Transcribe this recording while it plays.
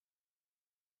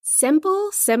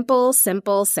Simple, simple,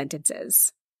 simple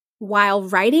sentences. While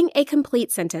writing a complete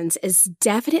sentence is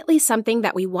definitely something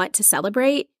that we want to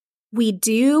celebrate, we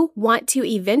do want to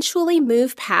eventually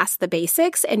move past the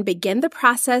basics and begin the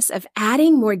process of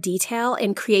adding more detail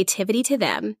and creativity to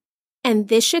them. And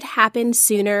this should happen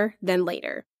sooner than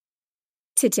later.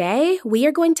 Today, we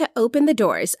are going to open the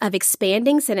doors of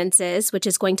expanding sentences, which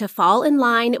is going to fall in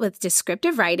line with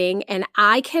descriptive writing, and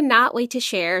I cannot wait to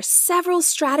share several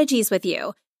strategies with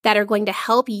you that are going to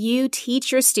help you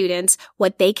teach your students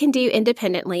what they can do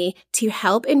independently to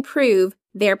help improve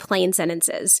their plain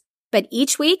sentences. But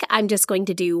each week, I'm just going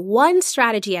to do one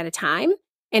strategy at a time.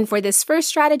 And for this first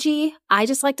strategy, I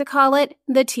just like to call it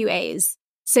the 2 A's.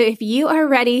 So if you are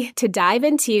ready to dive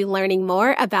into learning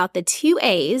more about the 2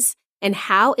 A's and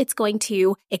how it's going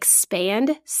to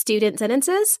expand student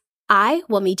sentences, I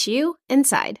will meet you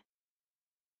inside.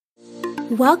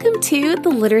 Welcome to the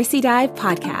Literacy Dive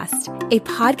Podcast, a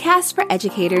podcast for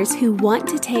educators who want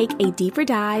to take a deeper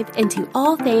dive into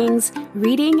all things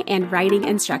reading and writing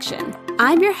instruction.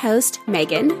 I'm your host,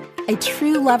 Megan, a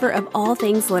true lover of all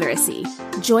things literacy.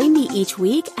 Join me each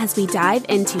week as we dive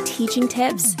into teaching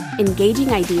tips, engaging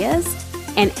ideas,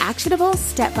 and actionable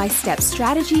step-by-step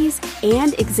strategies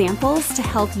and examples to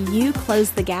help you close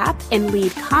the gap and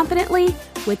lead confidently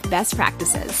with best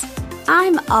practices.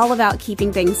 I'm all about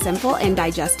keeping things simple and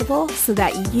digestible so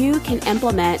that you can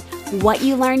implement what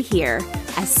you learn here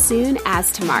as soon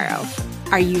as tomorrow.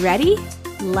 Are you ready?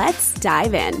 Let's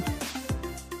dive in.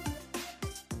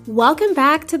 Welcome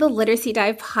back to the Literacy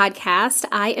Dive Podcast.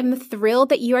 I am thrilled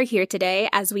that you are here today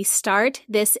as we start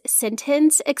this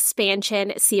sentence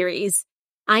expansion series.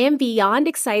 I am beyond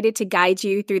excited to guide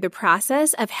you through the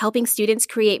process of helping students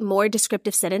create more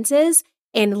descriptive sentences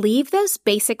and leave those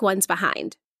basic ones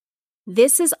behind.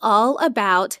 This is all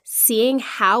about seeing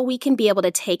how we can be able to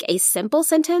take a simple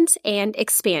sentence and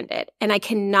expand it, and I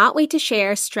cannot wait to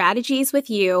share strategies with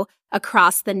you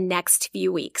across the next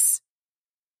few weeks.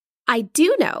 I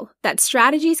do know that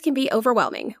strategies can be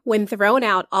overwhelming when thrown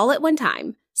out all at one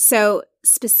time, so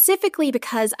specifically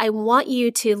because I want you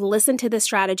to listen to the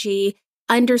strategy,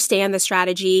 understand the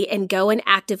strategy, and go and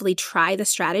actively try the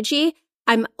strategy,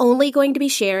 I'm only going to be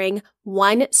sharing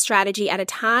one strategy at a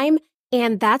time.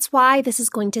 And that's why this is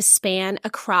going to span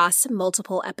across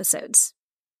multiple episodes.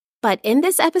 But in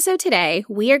this episode today,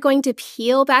 we are going to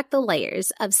peel back the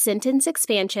layers of sentence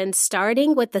expansion,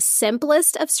 starting with the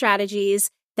simplest of strategies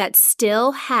that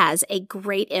still has a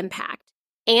great impact.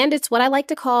 And it's what I like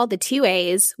to call the 2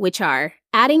 A's, which are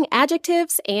adding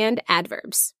adjectives and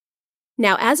adverbs.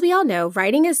 Now, as we all know,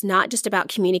 writing is not just about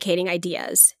communicating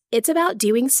ideas. It's about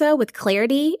doing so with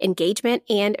clarity, engagement,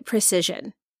 and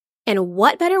precision. And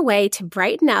what better way to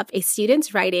brighten up a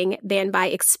student's writing than by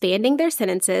expanding their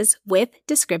sentences with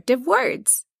descriptive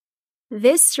words?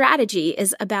 This strategy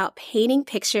is about painting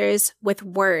pictures with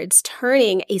words,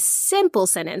 turning a simple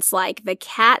sentence like "the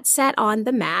cat sat on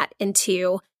the mat"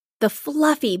 into "the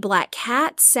fluffy black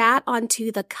cat sat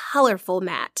onto the colorful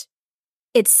mat."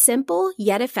 It's simple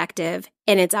yet effective,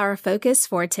 and it's our focus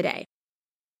for today.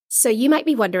 So you might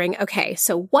be wondering, okay,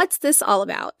 so what's this all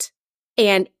about?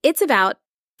 And it's about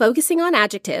focusing on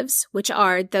adjectives, which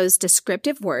are those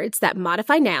descriptive words that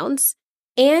modify nouns,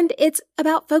 and it's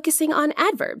about focusing on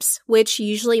adverbs, which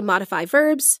usually modify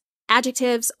verbs,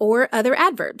 adjectives, or other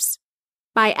adverbs.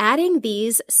 By adding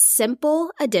these simple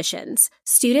additions,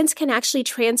 students can actually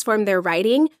transform their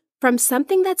writing from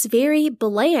something that's very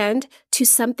bland to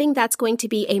something that's going to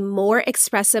be a more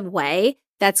expressive way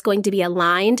that's going to be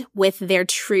aligned with their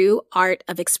true art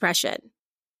of expression.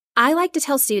 I like to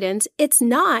tell students it's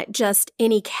not just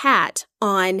any cat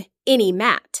on any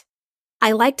mat.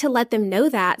 I like to let them know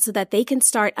that so that they can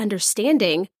start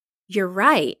understanding, you're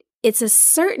right, it's a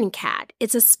certain cat.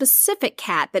 It's a specific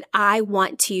cat that I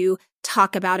want to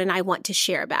talk about and I want to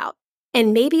share about.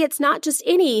 And maybe it's not just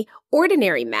any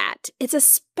ordinary mat. It's a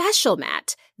special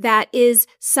mat that is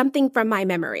something from my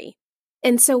memory.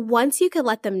 And so once you can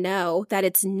let them know that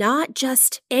it's not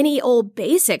just any old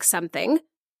basic something,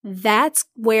 that's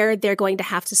where they're going to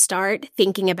have to start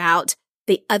thinking about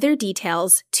the other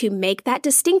details to make that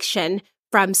distinction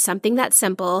from something that's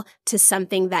simple to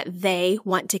something that they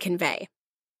want to convey.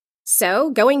 So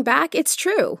going back, it's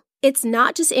true. It's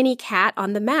not just any cat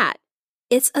on the mat.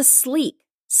 It's a sleek,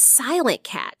 silent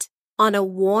cat on a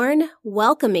worn,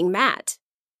 welcoming mat.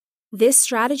 This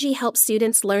strategy helps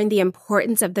students learn the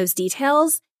importance of those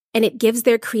details, and it gives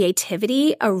their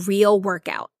creativity a real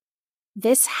workout.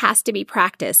 This has to be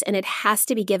practiced, and it has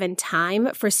to be given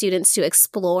time for students to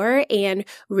explore and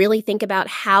really think about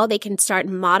how they can start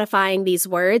modifying these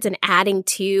words and adding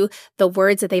to the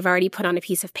words that they've already put on a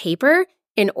piece of paper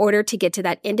in order to get to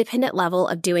that independent level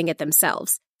of doing it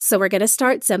themselves. So we're going to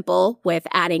start simple with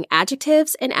adding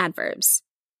adjectives and adverbs.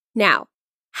 Now,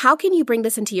 how can you bring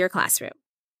this into your classroom?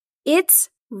 It's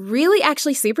really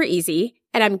actually super easy,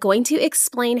 and I'm going to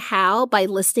explain how by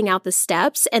listing out the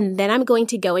steps, and then I'm going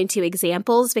to go into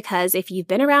examples because if you've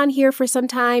been around here for some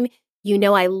time, you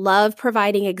know I love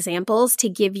providing examples to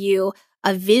give you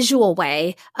a visual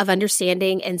way of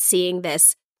understanding and seeing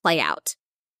this play out.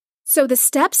 So the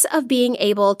steps of being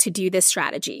able to do this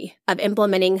strategy of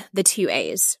implementing the 2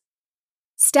 A's.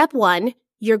 Step 1,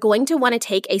 you're going to want to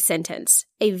take a sentence,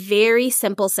 a very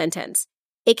simple sentence.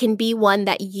 It can be one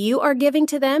that you are giving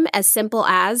to them, as simple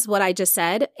as what I just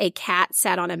said, a cat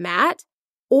sat on a mat,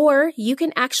 or you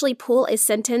can actually pull a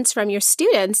sentence from your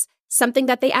students, something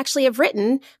that they actually have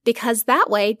written, because that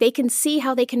way they can see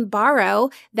how they can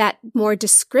borrow that more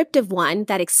descriptive one,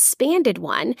 that expanded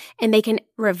one, and they can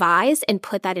revise and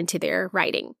put that into their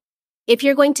writing. If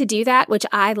you're going to do that, which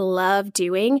I love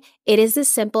doing, it is as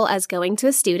simple as going to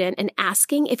a student and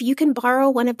asking if you can borrow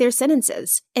one of their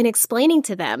sentences and explaining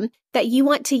to them that you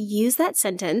want to use that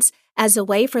sentence as a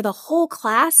way for the whole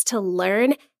class to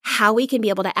learn how we can be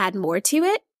able to add more to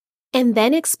it. And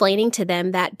then explaining to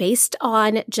them that based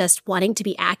on just wanting to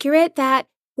be accurate, that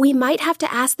we might have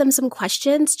to ask them some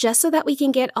questions just so that we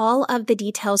can get all of the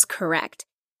details correct.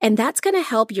 And that's going to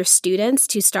help your students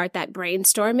to start that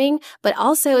brainstorming, but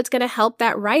also it's going to help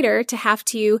that writer to have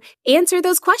to answer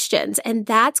those questions. And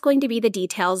that's going to be the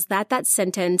details that that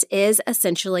sentence is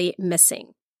essentially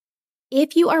missing.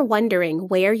 If you are wondering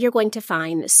where you're going to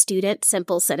find student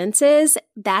simple sentences,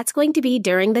 that's going to be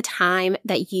during the time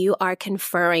that you are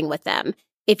conferring with them.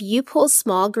 If you pull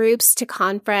small groups to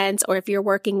conference or if you're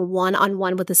working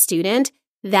one-on-one with a student,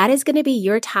 that is going to be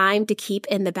your time to keep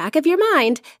in the back of your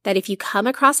mind that if you come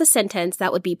across a sentence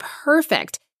that would be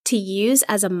perfect to use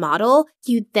as a model,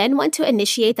 you then want to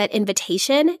initiate that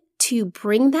invitation to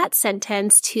bring that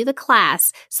sentence to the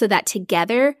class so that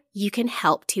together you can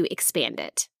help to expand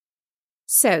it.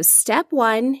 So step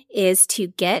 1 is to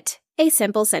get a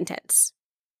simple sentence.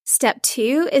 Step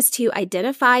 2 is to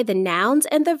identify the nouns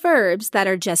and the verbs that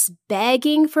are just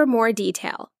begging for more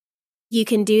detail. You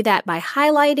can do that by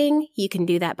highlighting, you can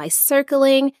do that by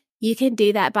circling, you can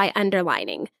do that by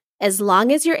underlining. As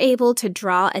long as you're able to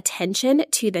draw attention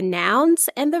to the nouns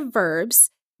and the verbs,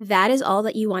 that is all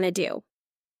that you want to do.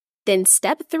 Then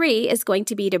step 3 is going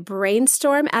to be to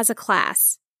brainstorm as a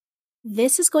class.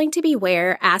 This is going to be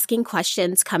where asking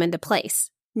questions come into place.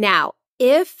 Now,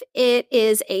 if it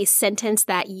is a sentence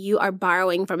that you are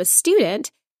borrowing from a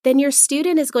student, then your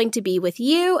student is going to be with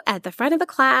you at the front of the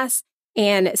class,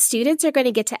 and students are going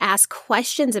to get to ask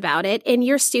questions about it, and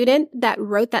your student that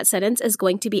wrote that sentence is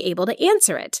going to be able to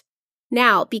answer it.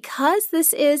 Now, because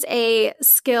this is a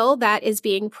skill that is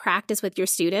being practiced with your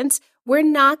students, we're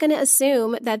not going to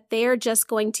assume that they're just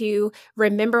going to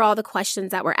remember all the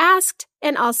questions that were asked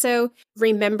and also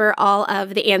remember all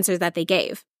of the answers that they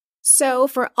gave. So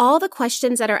for all the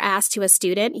questions that are asked to a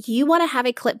student, you want to have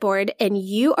a clipboard and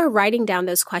you are writing down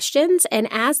those questions. And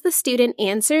as the student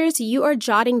answers, you are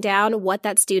jotting down what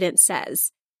that student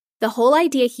says. The whole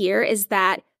idea here is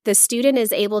that the student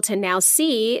is able to now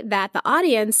see that the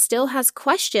audience still has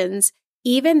questions,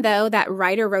 even though that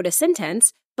writer wrote a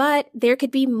sentence, but there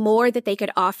could be more that they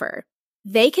could offer.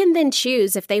 They can then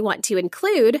choose if they want to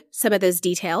include some of those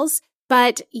details,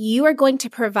 but you are going to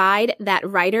provide that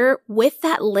writer with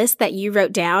that list that you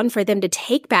wrote down for them to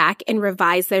take back and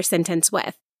revise their sentence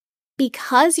with.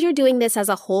 Because you're doing this as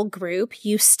a whole group,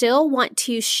 you still want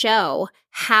to show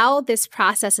how this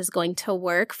process is going to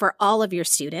work for all of your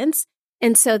students.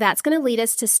 And so that's going to lead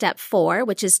us to step 4,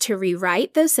 which is to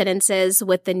rewrite those sentences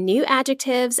with the new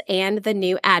adjectives and the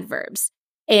new adverbs.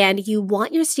 And you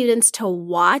want your students to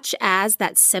watch as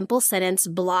that simple sentence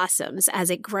blossoms as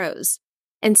it grows.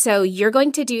 And so you're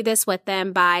going to do this with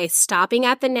them by stopping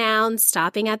at the nouns,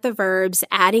 stopping at the verbs,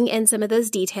 adding in some of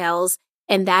those details,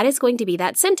 and that is going to be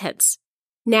that sentence.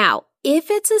 Now,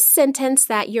 if it's a sentence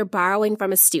that you're borrowing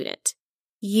from a student,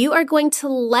 you are going to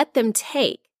let them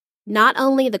take not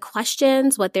only the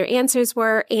questions, what their answers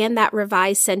were, and that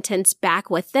revised sentence back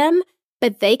with them,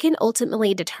 but they can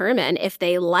ultimately determine if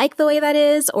they like the way that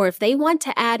is or if they want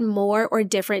to add more or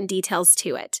different details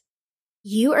to it.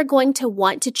 You are going to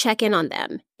want to check in on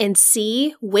them and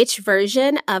see which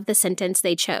version of the sentence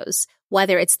they chose,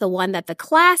 whether it's the one that the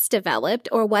class developed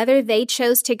or whether they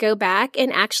chose to go back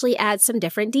and actually add some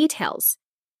different details.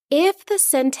 If the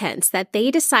sentence that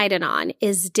they decided on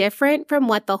is different from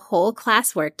what the whole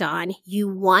class worked on, you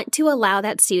want to allow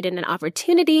that student an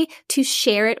opportunity to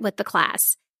share it with the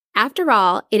class. After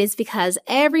all, it is because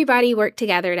everybody worked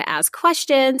together to ask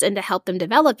questions and to help them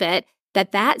develop it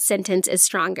that sentence is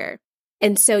stronger.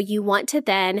 And so you want to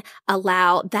then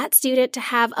allow that student to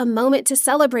have a moment to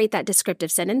celebrate that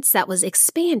descriptive sentence that was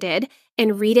expanded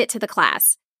and read it to the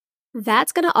class.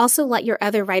 That's going to also let your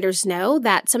other writers know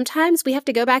that sometimes we have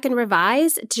to go back and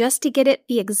revise just to get it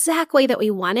the exact way that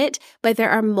we want it, but there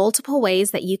are multiple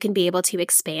ways that you can be able to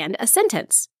expand a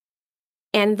sentence.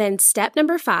 And then step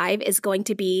number 5 is going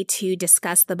to be to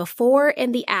discuss the before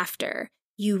and the after.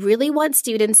 You really want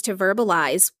students to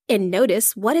verbalize and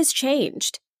notice what has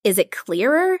changed. Is it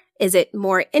clearer? Is it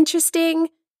more interesting?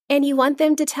 And you want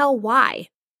them to tell why.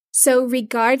 So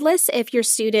regardless if your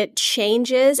student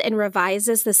changes and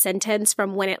revises the sentence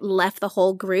from when it left the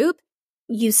whole group,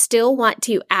 you still want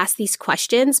to ask these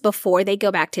questions before they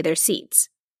go back to their seats.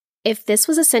 If this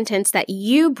was a sentence that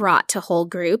you brought to whole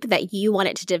group that you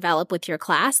wanted to develop with your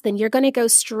class, then you're going to go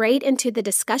straight into the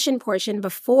discussion portion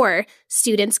before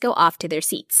students go off to their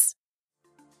seats.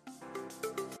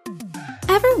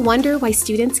 Ever wonder why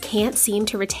students can't seem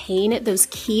to retain those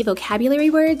key vocabulary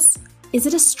words? Is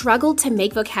it a struggle to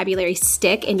make vocabulary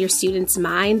stick in your students'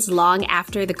 minds long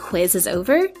after the quiz is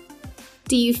over?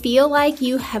 Do you feel like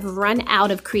you have run out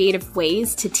of creative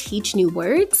ways to teach new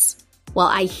words? Well,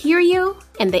 I hear you,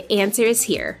 and the answer is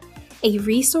here. A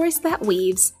resource that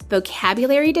weaves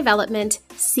vocabulary development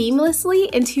seamlessly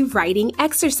into writing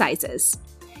exercises.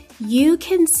 You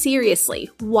can seriously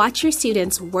watch your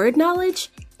students' word knowledge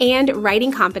and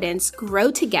writing competence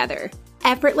grow together,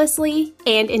 effortlessly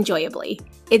and enjoyably.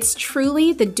 It's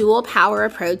truly the dual power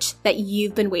approach that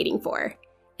you've been waiting for,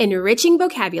 enriching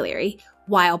vocabulary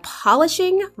while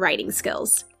polishing writing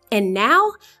skills. And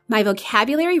now, my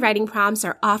vocabulary writing prompts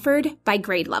are offered by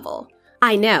grade level.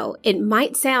 I know, it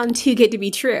might sound too good to be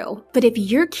true, but if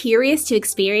you're curious to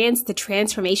experience the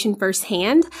transformation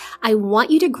firsthand, I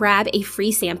want you to grab a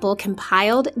free sample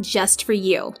compiled just for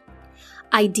you.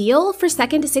 Ideal for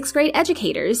 2nd to 6th grade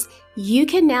educators, you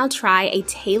can now try a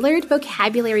tailored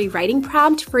vocabulary writing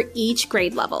prompt for each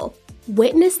grade level.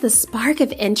 Witness the spark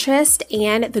of interest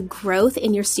and the growth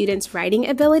in your students' writing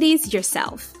abilities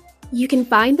yourself. You can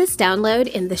find this download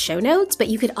in the show notes, but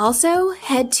you could also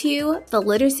head to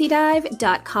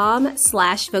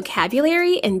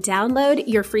theliteracydive.com/vocabulary and download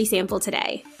your free sample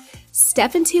today.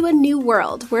 Step into a new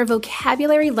world where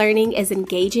vocabulary learning is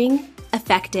engaging,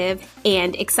 effective,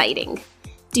 and exciting.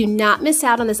 Do not miss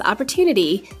out on this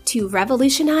opportunity to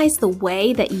revolutionize the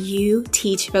way that you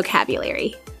teach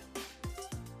vocabulary.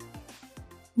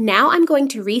 Now I'm going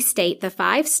to restate the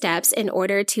 5 steps in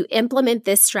order to implement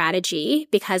this strategy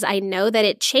because I know that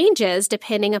it changes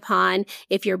depending upon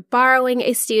if you're borrowing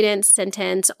a student's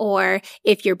sentence or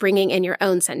if you're bringing in your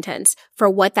own sentence for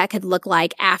what that could look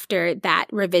like after that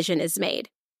revision is made.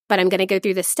 But I'm going to go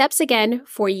through the steps again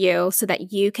for you so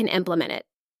that you can implement it.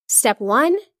 Step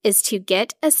 1 is to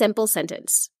get a simple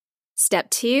sentence. Step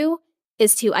 2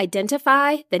 is to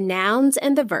identify the nouns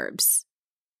and the verbs.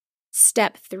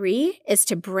 Step 3 is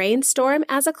to brainstorm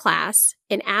as a class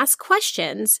and ask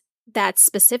questions that's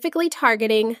specifically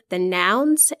targeting the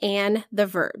nouns and the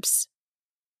verbs.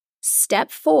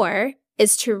 Step 4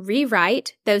 is to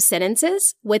rewrite those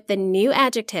sentences with the new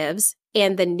adjectives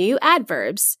and the new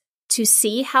adverbs to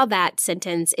see how that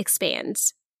sentence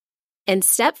expands. And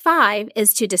step 5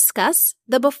 is to discuss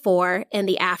the before and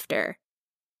the after.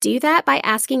 Do that by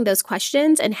asking those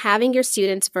questions and having your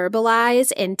students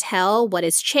verbalize and tell what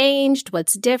has changed,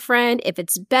 what's different, if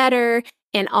it's better,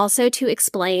 and also to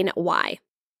explain why.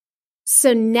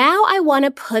 So now I want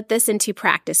to put this into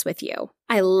practice with you.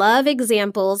 I love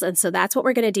examples, and so that's what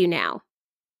we're going to do now.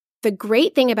 The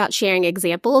great thing about sharing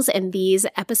examples in these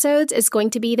episodes is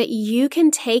going to be that you can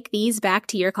take these back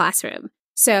to your classroom.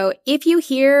 So if you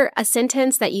hear a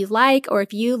sentence that you like, or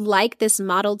if you like this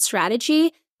modeled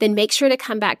strategy, then make sure to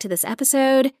come back to this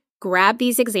episode, grab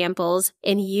these examples,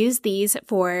 and use these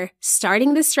for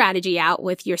starting this strategy out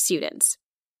with your students.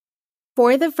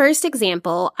 For the first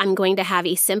example, I'm going to have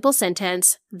a simple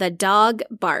sentence, the dog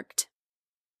barked.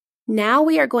 Now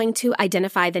we are going to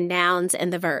identify the nouns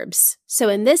and the verbs. So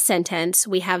in this sentence,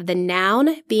 we have the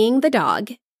noun being the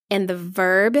dog and the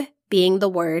verb being the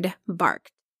word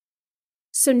barked.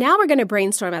 So now we're going to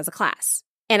brainstorm as a class,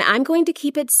 and I'm going to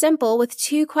keep it simple with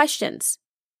 2 questions.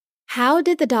 How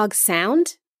did the dog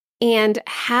sound? And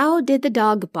how did the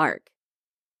dog bark?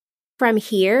 From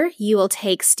here, you will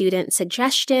take student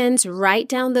suggestions, write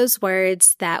down those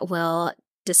words that will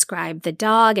describe the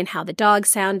dog and how the dog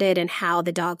sounded and how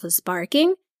the dog was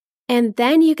barking. And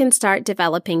then you can start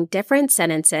developing different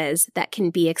sentences that can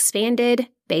be expanded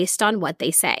based on what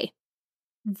they say.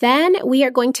 Then we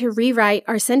are going to rewrite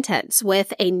our sentence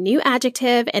with a new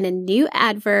adjective and a new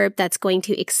adverb that's going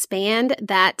to expand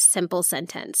that simple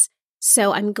sentence.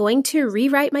 So I'm going to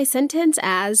rewrite my sentence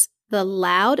as the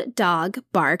loud dog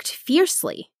barked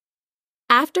fiercely.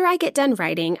 After I get done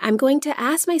writing, I'm going to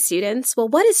ask my students, well,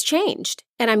 what has changed?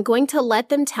 And I'm going to let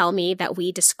them tell me that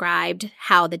we described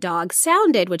how the dog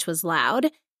sounded, which was loud,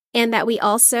 and that we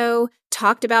also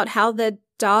talked about how the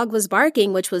dog was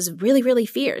barking, which was really, really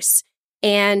fierce.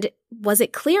 And was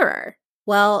it clearer?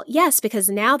 Well, yes, because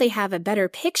now they have a better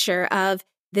picture of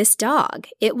this dog.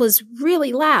 It was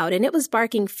really loud and it was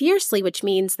barking fiercely, which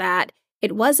means that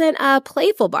it wasn't a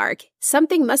playful bark.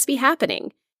 Something must be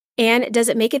happening. And does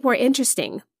it make it more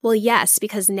interesting? Well, yes,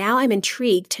 because now I'm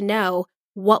intrigued to know,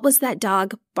 what was that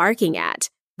dog barking at?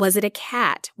 Was it a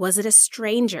cat? Was it a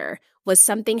stranger? Was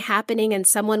something happening and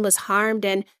someone was harmed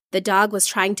and the dog was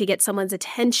trying to get someone's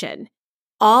attention?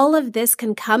 All of this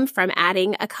can come from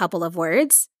adding a couple of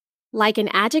words, like an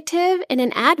adjective and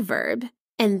an adverb.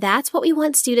 And that's what we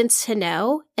want students to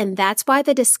know. And that's why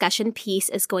the discussion piece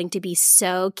is going to be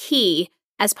so key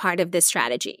as part of this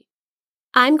strategy.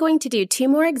 I'm going to do 2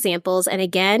 more examples, and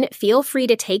again, feel free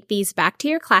to take these back to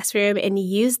your classroom and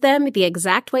use them the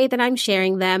exact way that I'm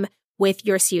sharing them with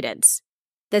your students.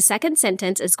 The second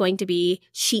sentence is going to be,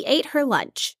 she ate her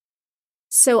lunch.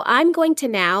 So I'm going to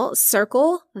now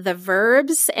circle the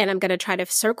verbs, and I'm going to try to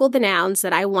circle the nouns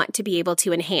that I want to be able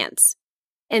to enhance.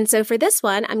 And so for this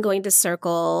one, I'm going to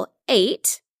circle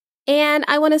ate, and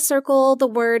I want to circle the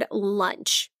word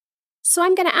lunch. So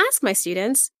I'm going to ask my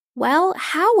students, well,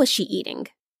 how was she eating?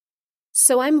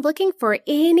 So I'm looking for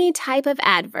any type of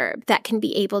adverb that can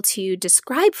be able to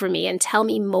describe for me and tell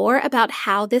me more about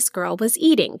how this girl was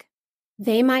eating.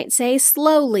 They might say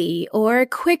slowly or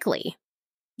quickly.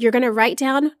 You're going to write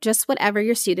down just whatever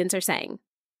your students are saying.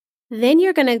 Then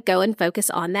you're going to go and focus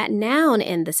on that noun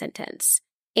in the sentence.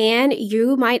 And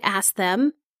you might ask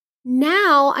them,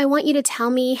 now I want you to tell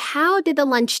me, how did the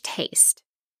lunch taste?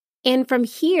 And from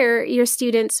here, your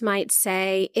students might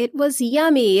say, it was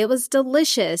yummy, it was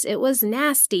delicious, it was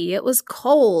nasty, it was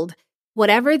cold.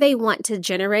 Whatever they want to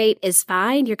generate is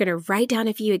fine. You're going to write down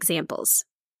a few examples.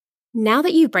 Now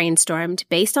that you've brainstormed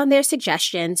based on their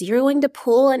suggestions, you're going to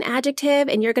pull an adjective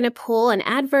and you're going to pull an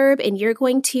adverb and you're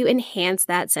going to enhance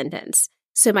that sentence.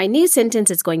 So my new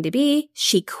sentence is going to be,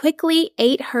 she quickly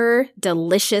ate her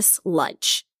delicious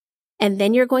lunch. And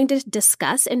then you're going to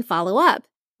discuss and follow up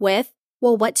with,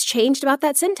 well, what's changed about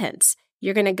that sentence?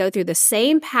 You're going to go through the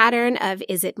same pattern of,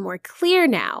 is it more clear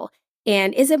now?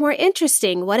 And is it more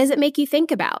interesting? What does it make you think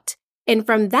about? And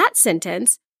from that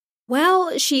sentence,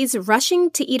 well, she's rushing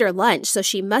to eat her lunch, so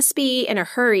she must be in a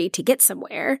hurry to get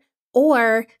somewhere.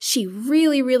 Or she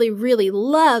really, really, really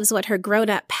loves what her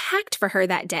grown-up packed for her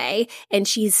that day, and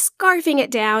she's scarfing it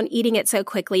down, eating it so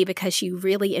quickly because she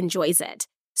really enjoys it.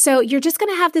 So you're just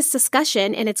going to have this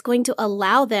discussion, and it's going to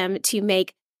allow them to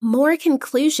make more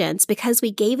conclusions because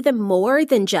we gave them more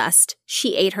than just,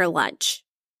 she ate her lunch.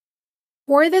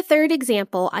 For the third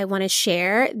example I want to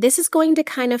share, this is going to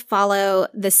kind of follow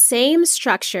the same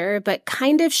structure, but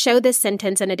kind of show this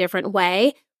sentence in a different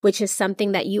way, which is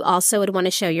something that you also would want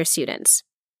to show your students.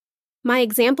 My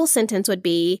example sentence would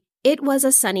be, it was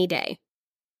a sunny day.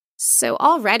 So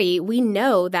already we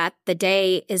know that the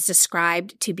day is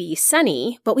described to be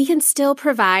sunny, but we can still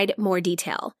provide more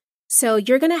detail. So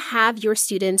you're going to have your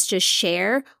students just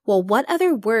share, well, what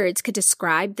other words could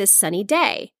describe this sunny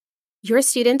day? Your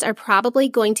students are probably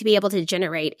going to be able to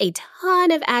generate a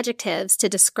ton of adjectives to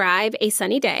describe a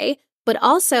sunny day, but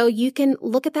also you can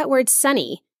look at that word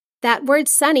sunny. That word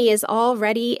sunny is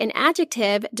already an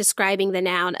adjective describing the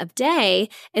noun of day,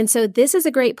 and so this is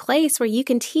a great place where you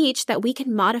can teach that we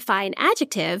can modify an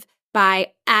adjective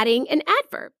by adding an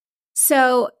adverb.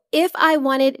 So if I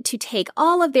wanted to take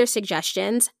all of their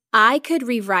suggestions, I could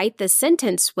rewrite the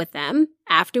sentence with them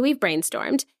after we've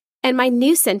brainstormed, and my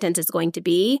new sentence is going to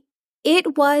be,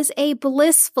 it was a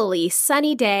blissfully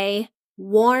sunny day,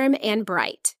 warm and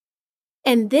bright.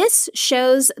 And this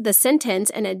shows the sentence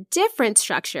in a different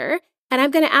structure, and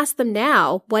I'm going to ask them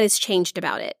now what has changed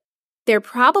about it. They're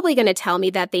probably going to tell me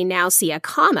that they now see a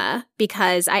comma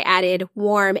because I added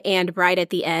warm and bright at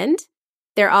the end.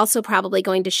 They're also probably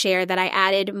going to share that I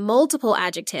added multiple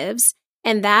adjectives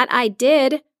and that I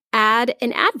did add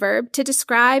an adverb to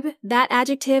describe that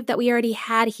adjective that we already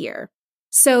had here.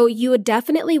 So you would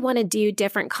definitely want to do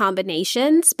different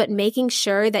combinations, but making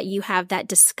sure that you have that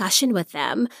discussion with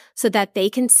them so that they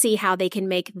can see how they can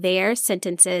make their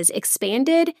sentences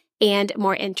expanded and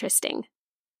more interesting.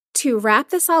 To wrap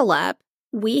this all up,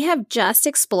 we have just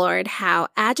explored how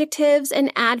adjectives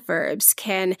and adverbs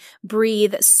can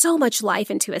breathe so much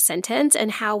life into a sentence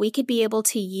and how we could be able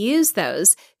to use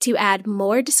those to add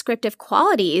more descriptive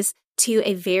qualities to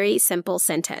a very simple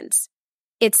sentence.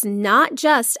 It's not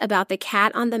just about the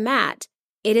cat on the mat.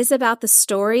 It is about the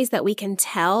stories that we can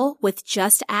tell with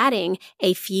just adding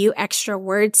a few extra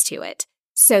words to it.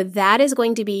 So that is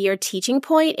going to be your teaching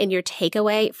point and your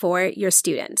takeaway for your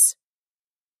students.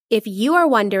 If you are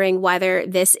wondering whether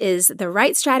this is the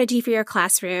right strategy for your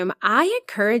classroom, I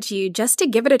encourage you just to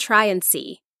give it a try and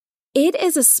see. It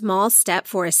is a small step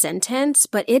for a sentence,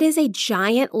 but it is a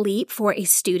giant leap for a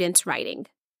student's writing.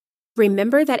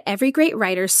 Remember that every great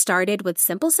writer started with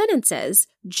simple sentences,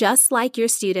 just like your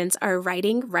students are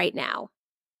writing right now.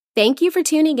 Thank you for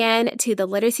tuning in to the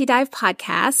Literacy Dive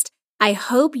podcast. I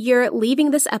hope you're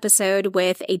leaving this episode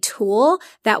with a tool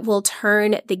that will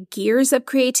turn the gears of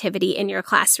creativity in your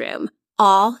classroom,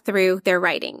 all through their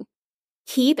writing.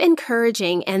 Keep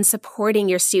encouraging and supporting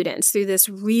your students through this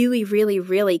really, really,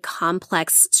 really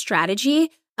complex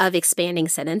strategy of expanding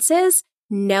sentences,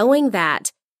 knowing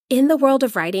that in the world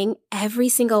of writing, every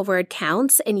single word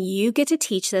counts, and you get to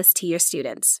teach this to your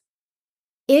students.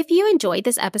 If you enjoyed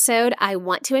this episode, I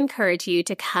want to encourage you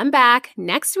to come back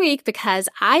next week because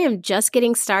I am just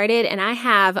getting started and I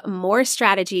have more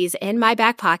strategies in my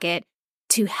back pocket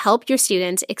to help your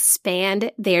students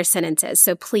expand their sentences.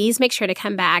 So please make sure to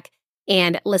come back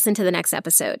and listen to the next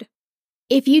episode.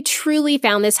 If you truly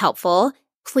found this helpful,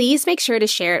 please make sure to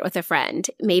share it with a friend,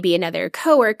 maybe another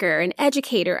coworker, an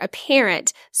educator, a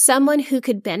parent, someone who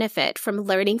could benefit from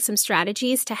learning some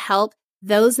strategies to help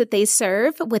those that they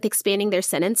serve with expanding their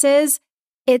sentences.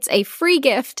 It's a free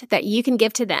gift that you can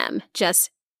give to them. Just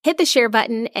hit the share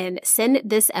button and send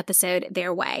this episode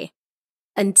their way.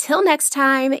 Until next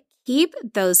time, keep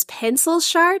those pencils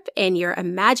sharp and your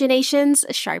imaginations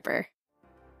sharper.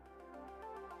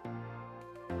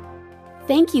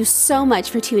 Thank you so much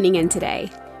for tuning in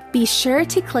today. Be sure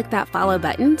to click that follow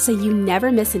button so you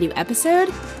never miss a new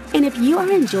episode. And if you are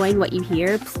enjoying what you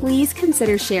hear, please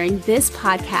consider sharing this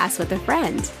podcast with a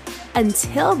friend.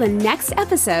 Until the next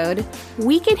episode,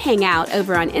 we can hang out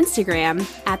over on Instagram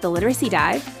at The Literacy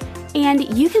Dive,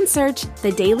 and you can search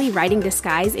the Daily Writing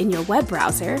Disguise in your web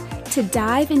browser to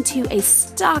dive into a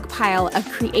stockpile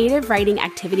of creative writing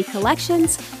activity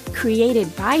collections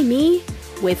created by me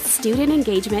with student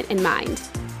engagement in mind.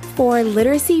 For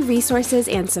literacy resources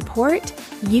and support,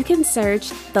 you can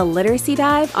search The Literacy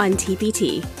Dive on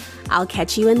TPT. I'll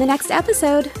catch you in the next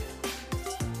episode.